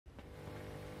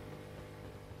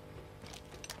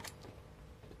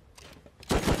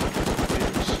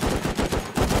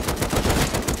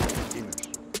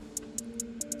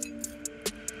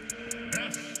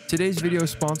Today's video is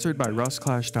sponsored by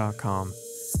rustclash.com.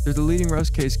 They're the leading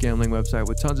Rust case gambling website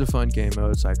with tons of fun game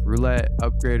modes like Roulette,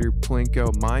 Upgrader,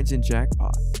 Plinko, Mines, and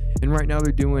Jackpot. And right now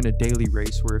they're doing a daily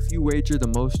race where if you wager the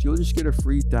most, you'll just get a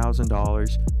free $1,000,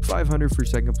 $500 for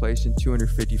second place, and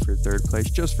 $250 for third place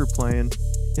just for playing.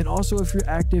 And also, if you're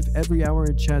active every hour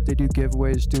in chat, they do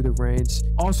giveaways through the reigns.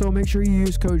 Also, make sure you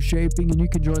use code SHAPING and you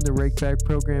can join the Rakeback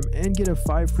program and get a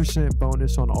 5%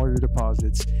 bonus on all your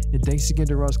deposits. And thanks again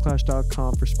to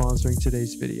rustclash.com for sponsoring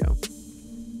today's video.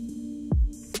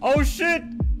 Oh shit!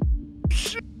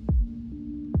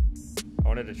 I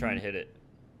wanted to try and hit it.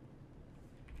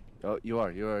 Oh, you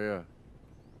are.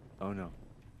 Oh no.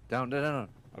 Down.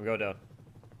 I'll go down.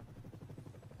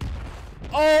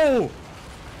 Oh!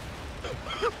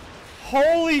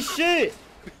 Holy shit!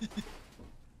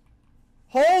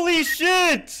 Holy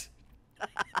shit!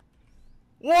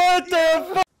 What the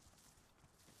fuck?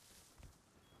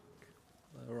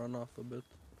 I run off a bit.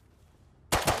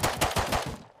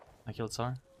 I killed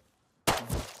Tsar.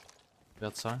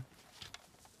 Got Tsar.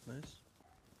 Nice.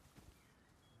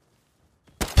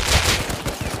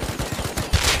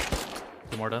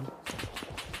 Two more dead.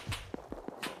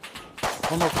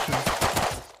 One more for sure.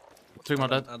 Three more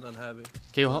dead. I don't have it.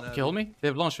 Can you hold me? They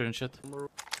have launcher and shit.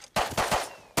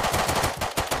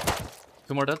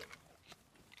 Two more dead.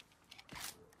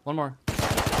 One more.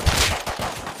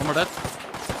 One more dead.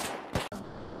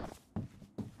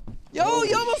 Yo,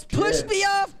 you almost pushed me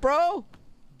off, bro!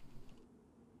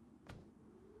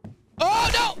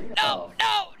 Oh, no!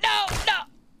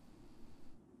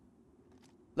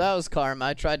 That was karma.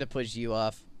 I tried to push you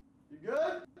off. You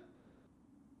good?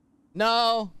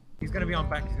 No! He's gonna be on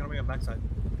back. He's gonna be on backside.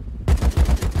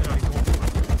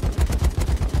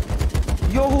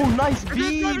 Yo, nice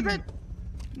beam!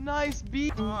 Nice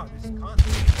beam! Oh, this cunt.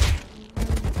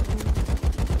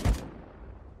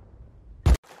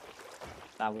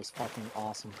 That was fucking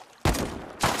awesome.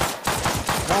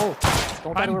 No!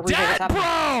 Don't try to I'm dead,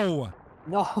 bro!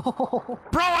 No!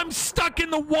 Bro, I'm stuck in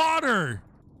the water!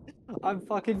 I'm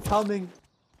fucking coming.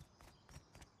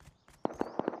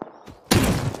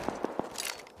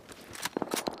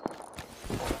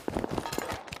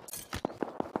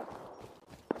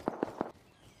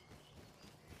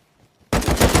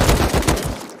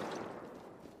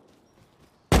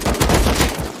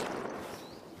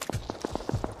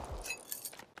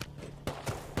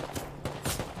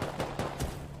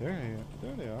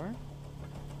 There they are.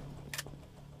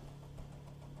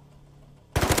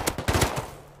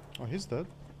 Oh, he's dead.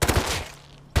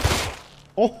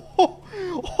 Oh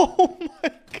my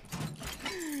god.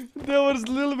 That was a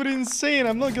little bit insane,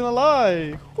 I'm not gonna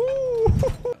lie.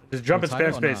 Just jump in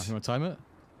spare space. You wanna time it?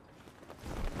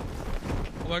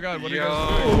 Oh my god, what are you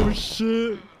guys doing? Oh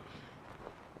shit.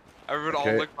 Everyone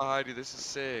all look behind you, this is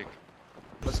sick.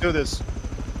 Let's do this.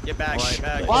 Get back, get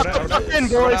back. Lock the fuck in,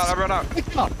 boys. I run out.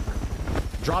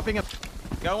 Dropping a...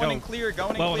 Going and clear,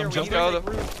 going and clear.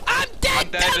 I'm dead! I'm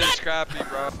dead and scrappy,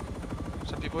 bro.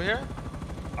 Some people here?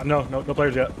 No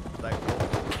players yet. It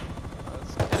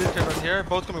is good right here.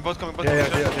 Both coming. Yeah.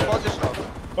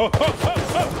 Oh.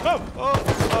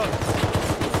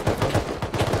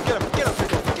 Get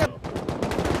him.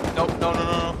 No.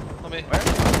 Let me. Where?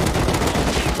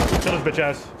 Kill this bitch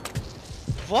ass.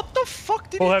 What the fuck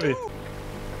did Full he heavy. do?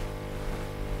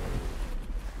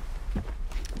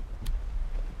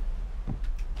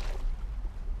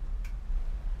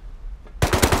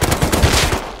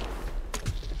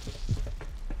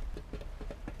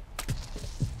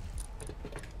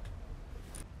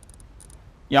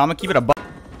 Yeah, I'm gonna keep it a buck.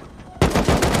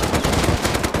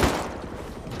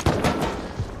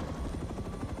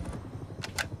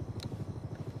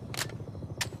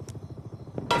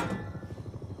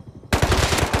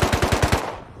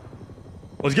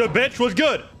 What's good, bitch? What's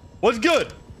good? What's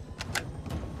good?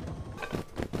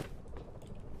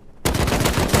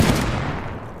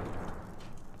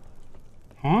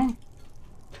 Huh?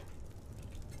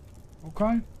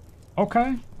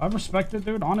 Okay. I respect it,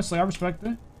 dude. Honestly, I respect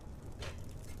it.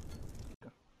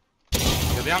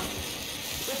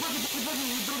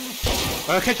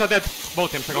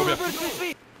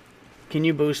 Can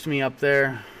you boost me up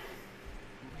there?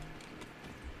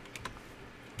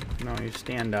 No, you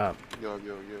stand up. Yo,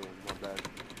 my bad.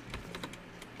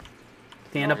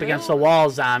 Stand up against the wall,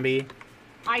 zombie.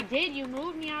 I did, you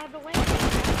moved me out of the way.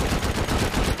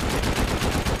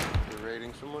 You're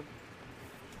raiding someone?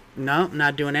 No,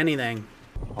 not doing anything.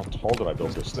 How tall did I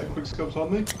build this thing? Quick scopes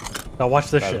on me. Now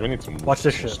watch this Guys, shit. we need some, Watch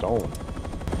this some shit. stone.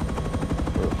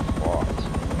 We're fucked.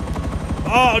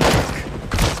 Oh!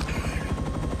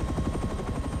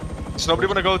 Does nobody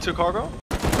want to go to cargo?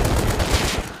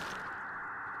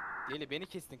 Deli beni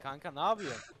kestin kanka, ne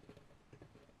yapıyorsun?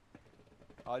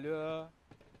 Alo.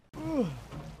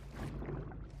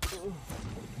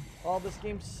 Oh, this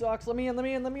game sucks. Let me in, let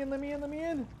me in, let me in, let me in, let me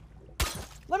in.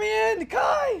 Let me in,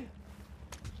 Kai!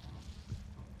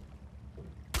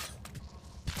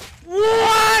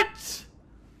 What?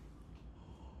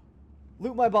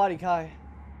 Loot my body, Kai.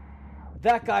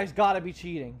 That guy's gotta be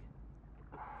cheating.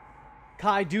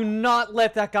 Kai, do not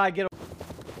let that guy get away.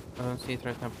 I don't see it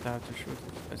right now, but I have to shoot it.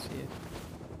 I see it.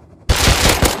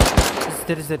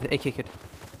 There is the AK kid.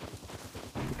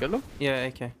 You kill him? Yeah,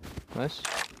 AK. Nice.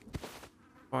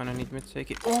 Fine, I need mid to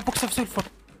AK. Oh, box of sulfur!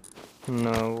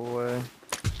 No way.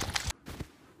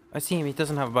 I see him, he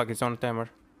doesn't have a bug, it's on a timer.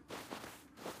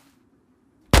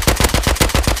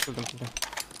 Kill them, kill them.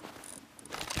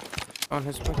 On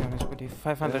his body,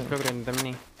 500 plugger in the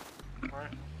mini.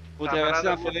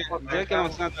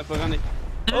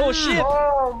 Oh shit!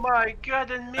 Oh my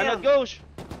god, en merde! À notre gauche!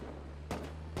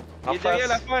 Il est derrière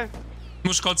la fin!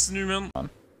 Moi je continue, man.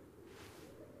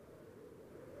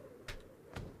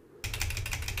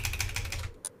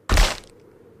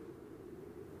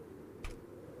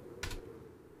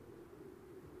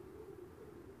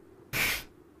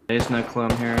 There's no clue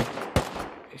I'm hearing.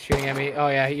 Shooting at me. Oh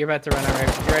yeah, you're about to run out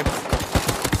right. You're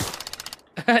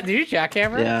right. Did you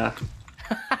jackhammer? Yeah.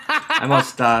 I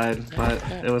almost died, but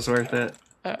it was worth it.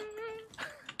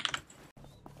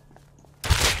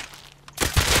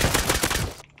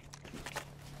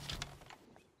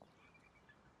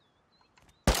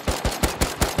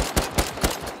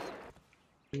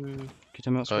 Get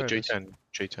him out J10.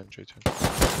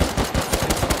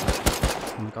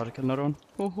 Oh my god, I killed another one.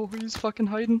 Oh, he's fucking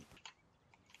hiding.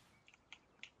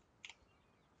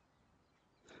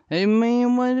 Hey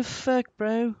man, what the fuck,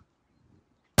 bro?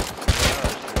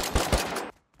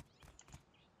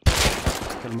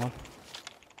 Kill him all.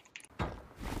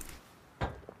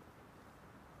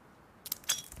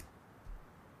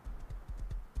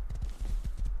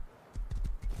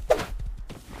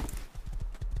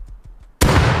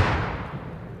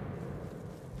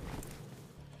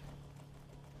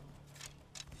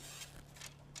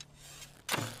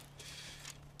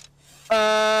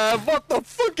 What the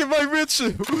fuck am I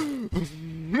missing?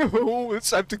 No, it's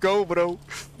time to go, bro.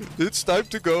 It's time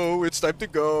to go. It's time to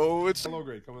go. It's low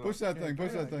grade coming up. Push that thing.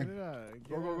 Push that thing.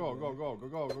 Go, go, go, go, go, go,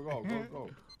 go, go, go, go, go.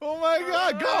 Oh my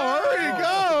God! Go! Hurry! Go!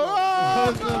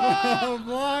 Oh,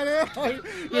 buddy!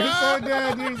 You're so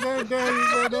dead! You're so dead!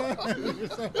 You're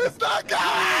so dead! It's not going!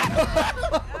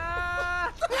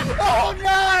 Oh no!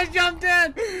 I jumped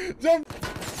in! Jump!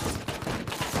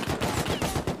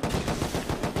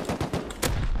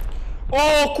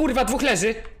 O kurwa, dwóch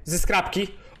leży ze skrapki.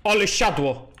 Ale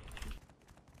siadło.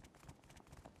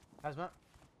 Hazmat.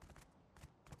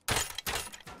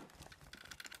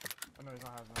 Oh no, he's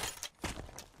not hazmat.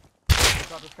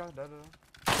 Got this guy, dead.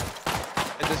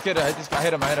 Hit this kid, I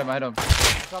hit him. Got him,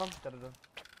 dead.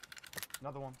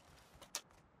 Another one.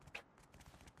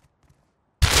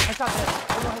 Headshot dead.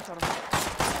 Oh no, headshot him.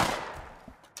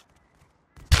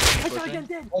 Headshot again,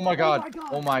 dead. Oh my god.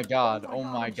 Oh my god. Oh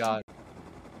my god.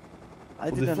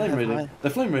 They're flame raiding.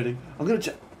 They're flame raiding. I'm gonna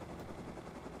check.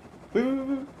 Wait.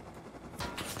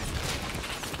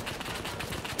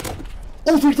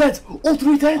 All three dead! All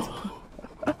three dead!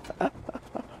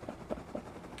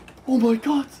 Oh my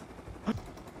god!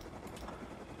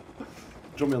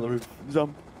 Jump me on the roof.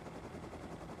 Jump.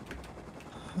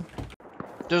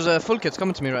 There's a full kits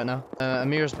coming to me right now.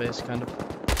 Amir's base, kind of.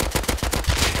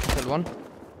 Killed one.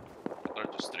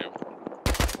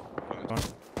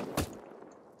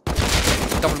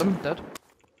 Doubled him, dead.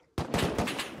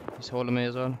 He's holding me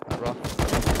as well, that rock.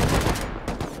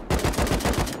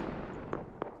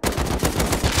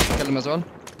 Killed him as well.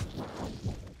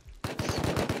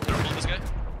 This guy?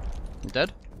 He's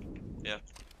dead. Yeah.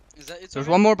 Is that it? There's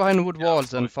one more behind the wood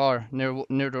walls and far, near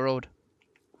the road.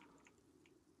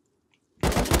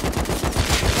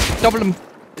 Doubled him!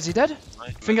 Is he dead? I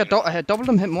think I had doubled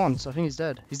him, hit him once. I think he's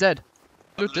dead. He's dead.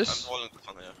 Loot this.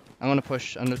 I'm gonna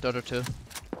push and loot the other two.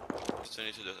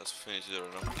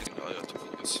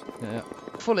 Yeah.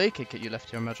 Full AK kit you left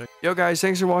here, Magic. Yo guys,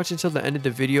 thanks for watching until the end of the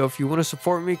video. If you want to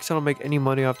support me because I don't make any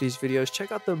money off these videos,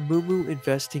 check out the Moo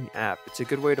Investing app. It's a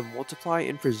good way to multiply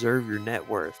and preserve your net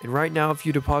worth. And right now, if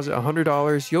you deposit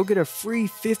 $100, you'll get a free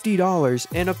 $50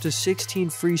 and up to 16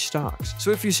 free stocks.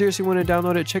 So if you seriously want to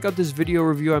download it, check out this video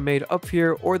review I made up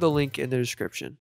here or the link in the description.